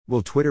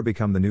Will Twitter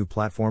become the new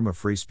platform of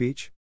free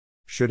speech?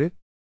 Should it?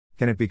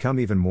 Can it become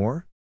even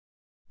more?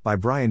 By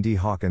Brian D.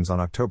 Hawkins on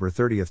October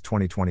 30,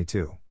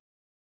 2022.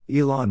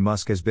 Elon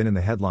Musk has been in the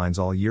headlines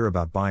all year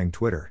about buying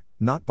Twitter,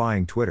 not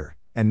buying Twitter,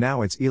 and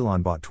now it's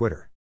Elon bought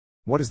Twitter.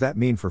 What does that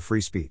mean for free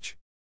speech?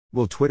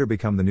 Will Twitter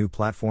become the new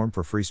platform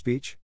for free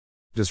speech?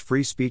 Does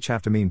free speech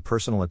have to mean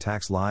personal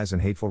attacks, lies,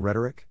 and hateful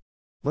rhetoric?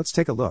 Let's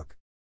take a look.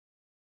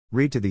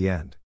 Read to the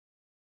end.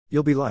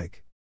 You'll be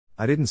like,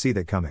 I didn't see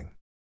that coming.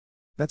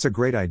 That's a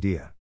great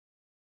idea.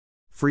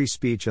 Free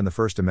speech and the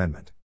First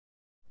Amendment.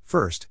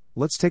 First,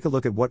 let's take a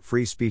look at what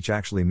free speech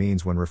actually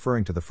means when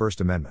referring to the First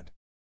Amendment.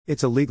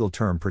 It's a legal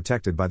term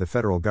protected by the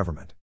federal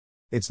government.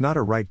 It's not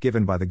a right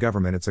given by the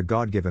government, it's a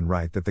God-given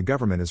right that the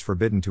government is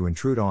forbidden to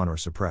intrude on or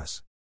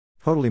suppress.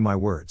 Totally my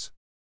words.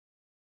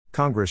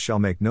 Congress shall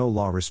make no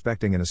law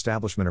respecting an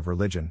establishment of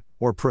religion,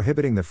 or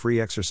prohibiting the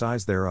free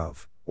exercise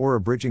thereof, or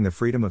abridging the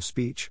freedom of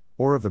speech,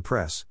 or of the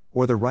press,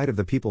 or the right of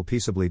the people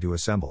peaceably to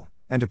assemble,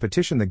 and to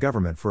petition the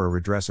government for a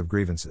redress of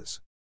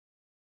grievances.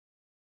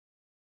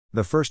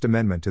 The First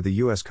Amendment to the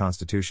U.S.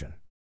 Constitution.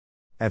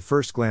 At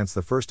first glance,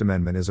 the First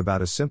Amendment is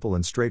about as simple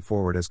and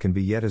straightforward as can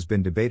be, yet has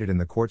been debated in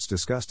the courts,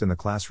 discussed in the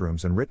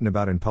classrooms, and written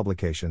about in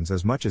publications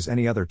as much as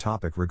any other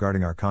topic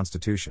regarding our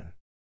Constitution.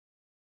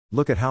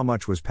 Look at how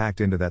much was packed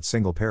into that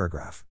single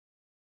paragraph.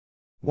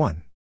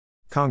 1.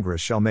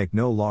 Congress shall make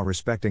no law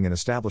respecting an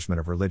establishment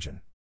of religion.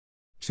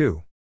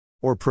 2.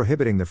 Or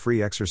prohibiting the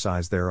free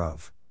exercise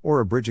thereof, or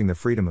abridging the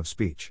freedom of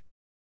speech.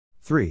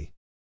 3.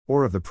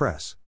 Or of the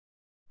press.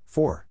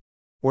 4.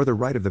 Or the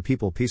right of the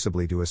people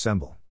peaceably to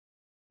assemble.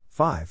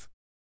 5.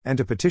 And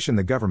to petition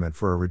the government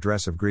for a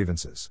redress of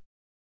grievances.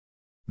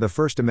 The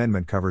First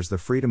Amendment covers the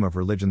freedom of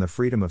religion, the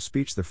freedom of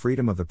speech, the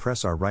freedom of the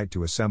press, our right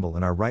to assemble,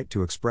 and our right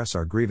to express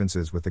our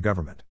grievances with the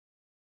government.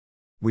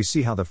 We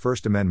see how the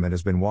First Amendment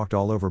has been walked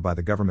all over by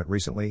the government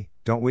recently,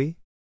 don't we?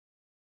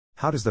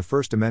 How does the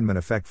First Amendment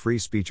affect free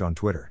speech on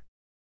Twitter?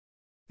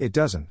 It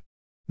doesn't.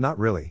 Not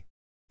really.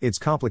 It's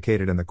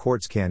complicated and the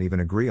courts can't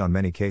even agree on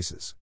many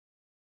cases.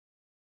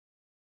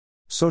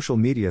 Social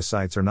media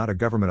sites are not a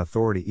government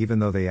authority, even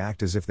though they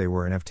act as if they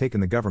were and have taken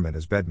the government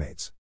as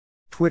bedmates.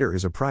 Twitter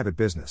is a private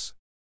business.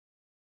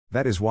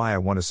 That is why I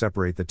want to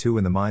separate the two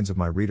in the minds of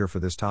my reader for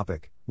this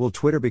topic. Will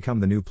Twitter become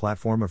the new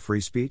platform of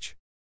free speech?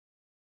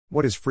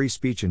 What is free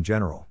speech in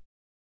general?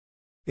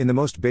 In the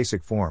most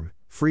basic form,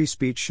 free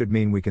speech should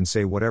mean we can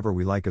say whatever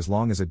we like as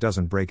long as it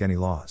doesn't break any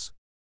laws.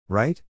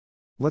 Right?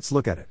 Let's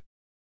look at it.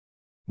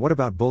 What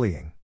about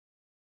bullying?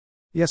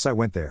 Yes, I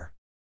went there.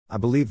 I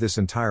believe this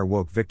entire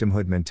woke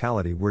victimhood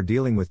mentality we're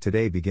dealing with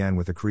today began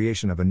with the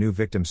creation of a new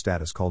victim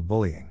status called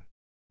bullying.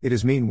 It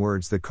is mean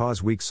words that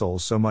cause weak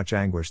souls so much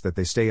anguish that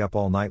they stay up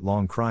all night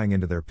long crying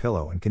into their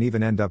pillow and can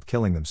even end up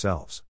killing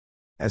themselves.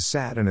 As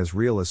sad and as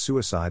real as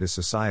suicide is,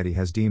 society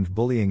has deemed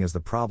bullying as the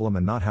problem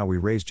and not how we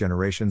raise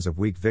generations of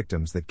weak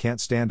victims that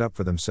can't stand up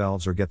for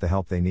themselves or get the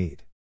help they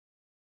need.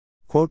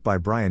 Quote by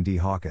Brian D.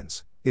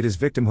 Hawkins, "It is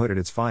victimhood at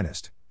its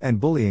finest, and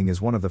bullying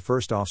is one of the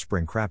first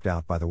offspring crapped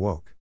out by the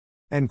woke."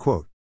 End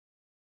quote.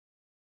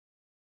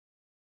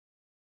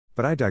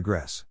 But I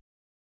digress.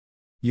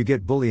 You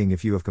get bullying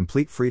if you have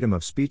complete freedom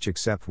of speech,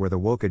 except where the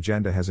woke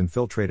agenda has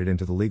infiltrated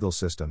into the legal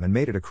system and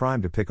made it a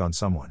crime to pick on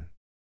someone.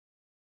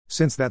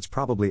 Since that's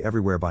probably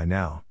everywhere by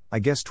now, I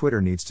guess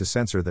Twitter needs to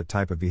censor that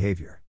type of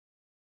behavior.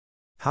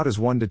 How does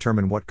one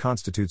determine what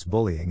constitutes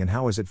bullying, and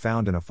how is it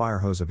found in a fire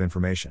hose of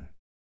information?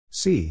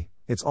 See,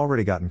 it's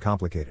already gotten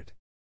complicated.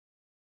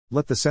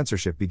 Let the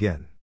censorship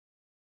begin.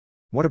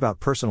 What about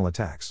personal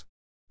attacks?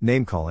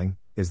 Name-calling,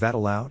 is that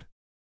allowed?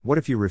 What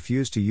if you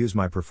refuse to use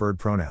my preferred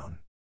pronoun?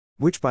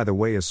 Which, by the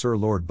way, is Sir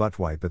Lord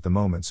Buttwipe at the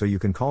moment, so you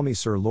can call me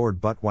Sir Lord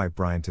Buttwipe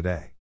Brian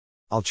today.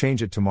 I'll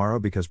change it tomorrow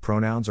because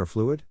pronouns are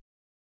fluid?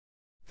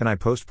 Can I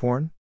post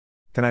porn?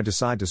 Can I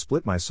decide to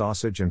split my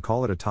sausage and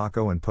call it a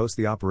taco and post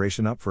the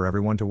operation up for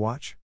everyone to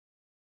watch?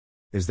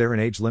 Is there an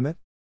age limit?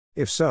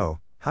 If so,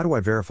 how do I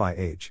verify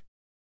age?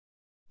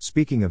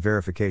 Speaking of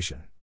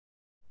verification,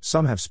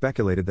 some have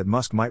speculated that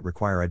Musk might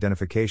require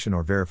identification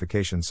or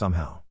verification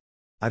somehow.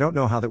 I don't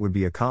know how that would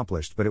be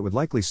accomplished, but it would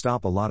likely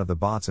stop a lot of the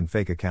bots and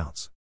fake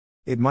accounts.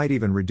 It might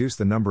even reduce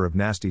the number of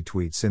nasty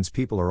tweets, since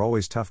people are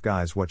always tough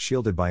guys what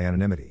shielded by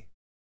anonymity.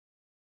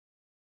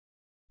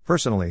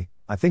 Personally,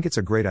 I think it's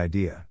a great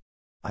idea.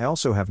 I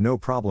also have no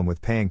problem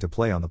with paying to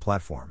play on the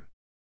platform.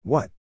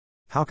 What?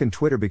 How can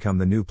Twitter become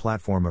the new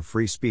platform of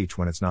free speech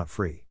when it's not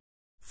free?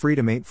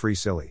 Freedom ain't free,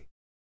 silly.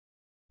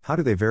 How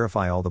do they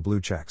verify all the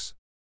blue checks?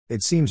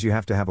 It seems you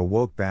have to have a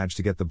woke badge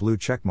to get the blue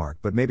check mark,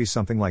 but maybe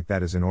something like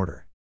that is in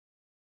order.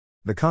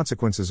 The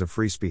consequences of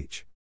free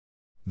speech.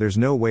 There's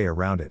no way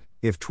around it.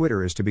 If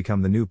Twitter is to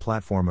become the new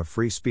platform of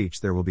free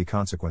speech, there will be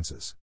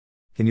consequences.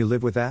 Can you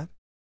live with that?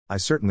 I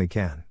certainly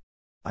can.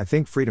 I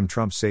think freedom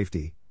trumps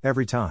safety,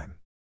 every time.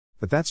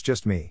 But that's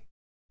just me.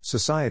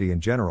 Society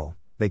in general,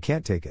 they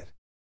can't take it.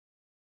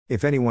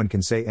 If anyone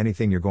can say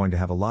anything, you're going to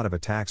have a lot of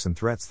attacks and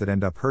threats that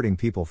end up hurting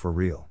people for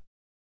real.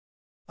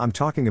 I'm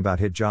talking about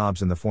hit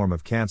jobs in the form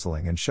of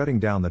canceling and shutting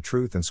down the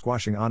truth and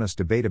squashing honest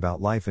debate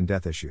about life and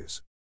death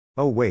issues.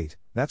 Oh wait,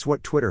 that's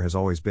what Twitter has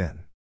always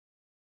been.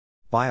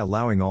 By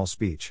allowing all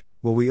speech,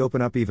 will we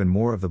open up even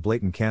more of the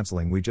blatant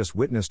canceling we just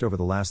witnessed over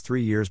the last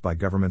 3 years by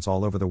governments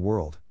all over the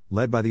world,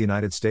 led by the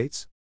United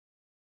States?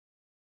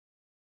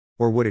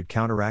 Or would it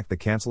counteract the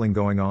canceling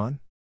going on?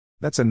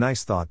 That's a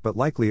nice thought, but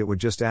likely it would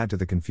just add to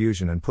the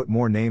confusion and put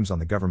more names on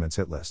the government's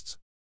hit lists.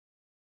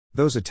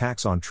 Those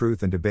attacks on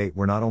truth and debate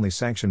were not only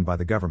sanctioned by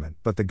the government,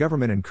 but the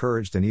government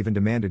encouraged and even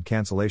demanded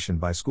cancellation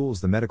by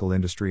schools, the medical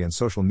industry, and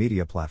social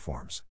media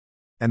platforms.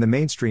 And the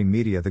mainstream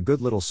media, the good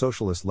little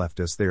socialist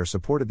leftists, they are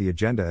supported the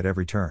agenda at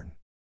every turn.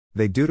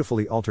 They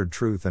dutifully altered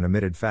truth and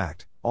omitted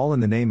fact, all in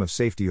the name of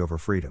safety over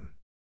freedom.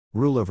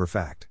 Rule over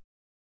fact.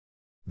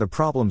 The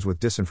problems with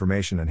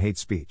disinformation and hate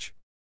speech.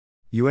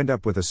 You end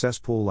up with a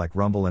cesspool like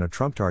Rumble and a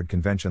Trumptard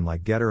convention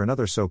like Getter and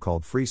other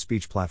so-called free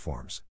speech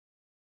platforms.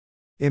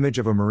 Image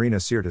of a Marina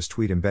Sirtis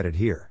tweet embedded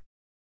here.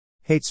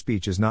 Hate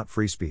speech is not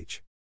free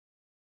speech.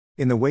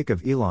 In the wake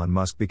of Elon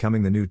Musk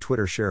becoming the new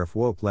Twitter sheriff,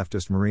 woke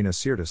leftist Marina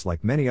Sirtis,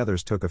 like many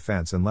others, took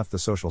offense and left the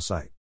social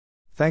site.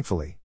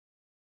 Thankfully.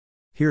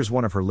 Here's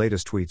one of her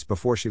latest tweets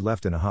before she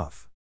left in a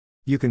huff.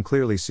 You can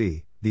clearly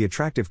see, the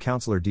attractive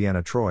counselor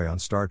Deanna Troi on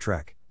Star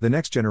Trek, The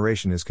Next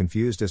Generation is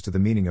confused as to the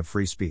meaning of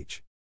free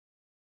speech.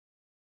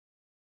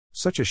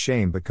 Such a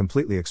shame, but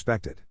completely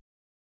expected.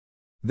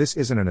 This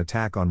isn't an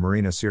attack on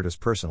Marina Sirtis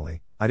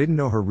personally. I didn't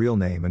know her real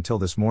name until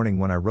this morning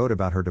when I wrote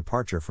about her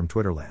departure from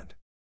Twitterland.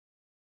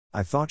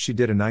 I thought she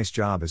did a nice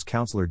job as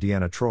counselor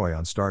Deanna Troi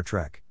on Star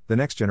Trek, The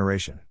Next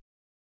Generation.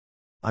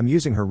 I'm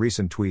using her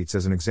recent tweets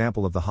as an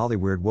example of the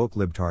Hollywood woke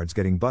libtards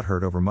getting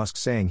butthurt over Musk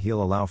saying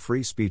he'll allow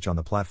free speech on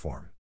the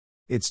platform.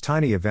 It's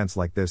tiny events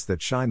like this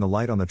that shine the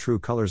light on the true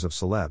colors of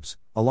celebs,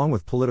 along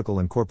with political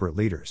and corporate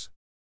leaders.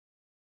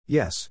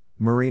 Yes,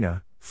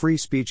 Marina, free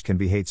speech can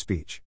be hate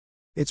speech.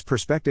 It's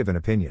perspective and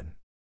opinion.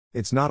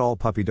 It's not all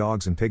puppy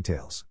dogs and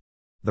pigtails.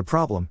 The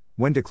problem,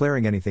 when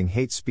declaring anything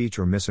hate speech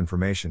or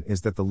misinformation,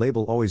 is that the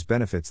label always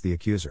benefits the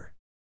accuser.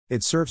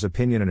 It serves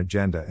opinion and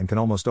agenda and can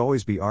almost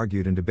always be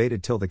argued and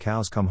debated till the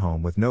cows come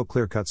home with no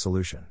clear-cut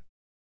solution.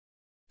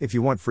 If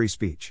you want free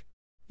speech,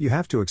 you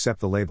have to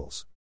accept the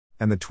labels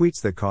and the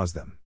tweets that cause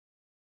them.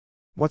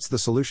 What's the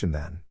solution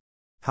then?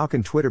 How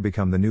can Twitter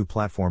become the new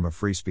platform of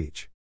free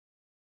speech?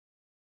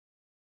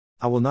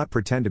 I will not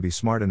pretend to be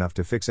smart enough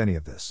to fix any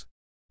of this.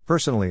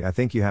 Personally, I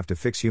think you have to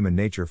fix human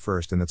nature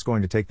first, and that's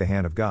going to take the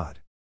hand of God.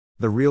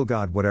 The real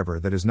God, whatever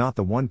that is, not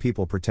the one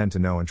people pretend to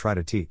know and try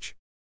to teach.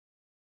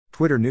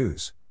 Twitter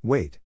news.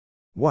 Wait.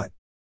 What?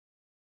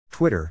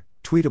 Twitter,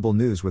 tweetable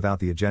news without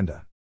the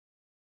agenda.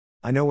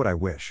 I know what I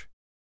wish.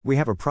 We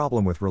have a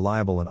problem with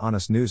reliable and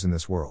honest news in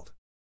this world.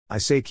 I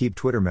say keep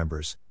Twitter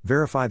members,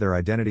 verify their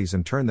identities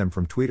and turn them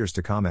from tweeters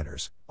to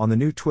commenters, on the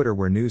new Twitter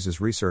where news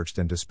is researched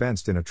and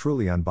dispensed in a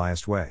truly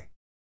unbiased way.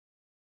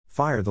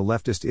 Fire the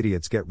leftist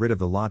idiots, get rid of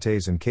the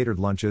lattes and catered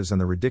lunches and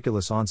the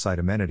ridiculous on-site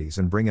amenities,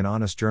 and bring in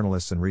honest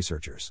journalists and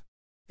researchers.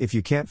 If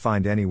you can't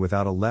find any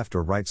without a left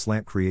or right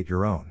slant, create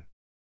your own.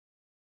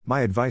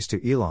 My advice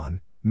to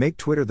Elon: make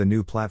Twitter the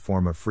new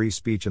platform of free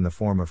speech in the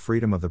form of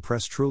freedom of the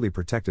press truly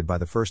protected by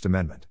the First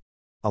Amendment.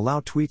 Allow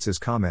tweets as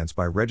comments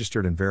by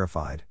registered and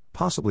verified,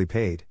 possibly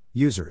paid,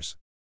 users.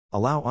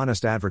 Allow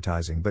honest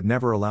advertising, but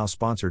never allow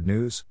sponsored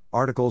news,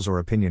 articles or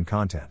opinion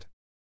content.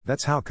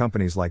 That's how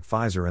companies like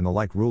Pfizer and the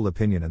like rule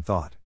opinion and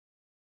thought.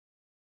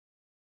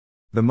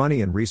 The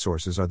money and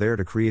resources are there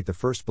to create the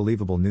first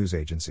believable news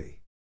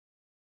agency.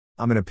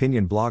 I'm an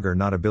opinion blogger,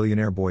 not a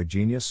billionaire boy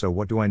genius, so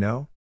what do I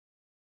know?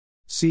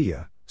 See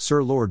ya,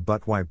 Sir Lord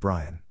Buttwipe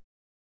Brian.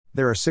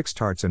 There are 6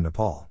 tarts in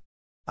Nepal.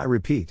 I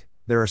repeat,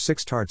 there are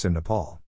 6 tarts in Nepal.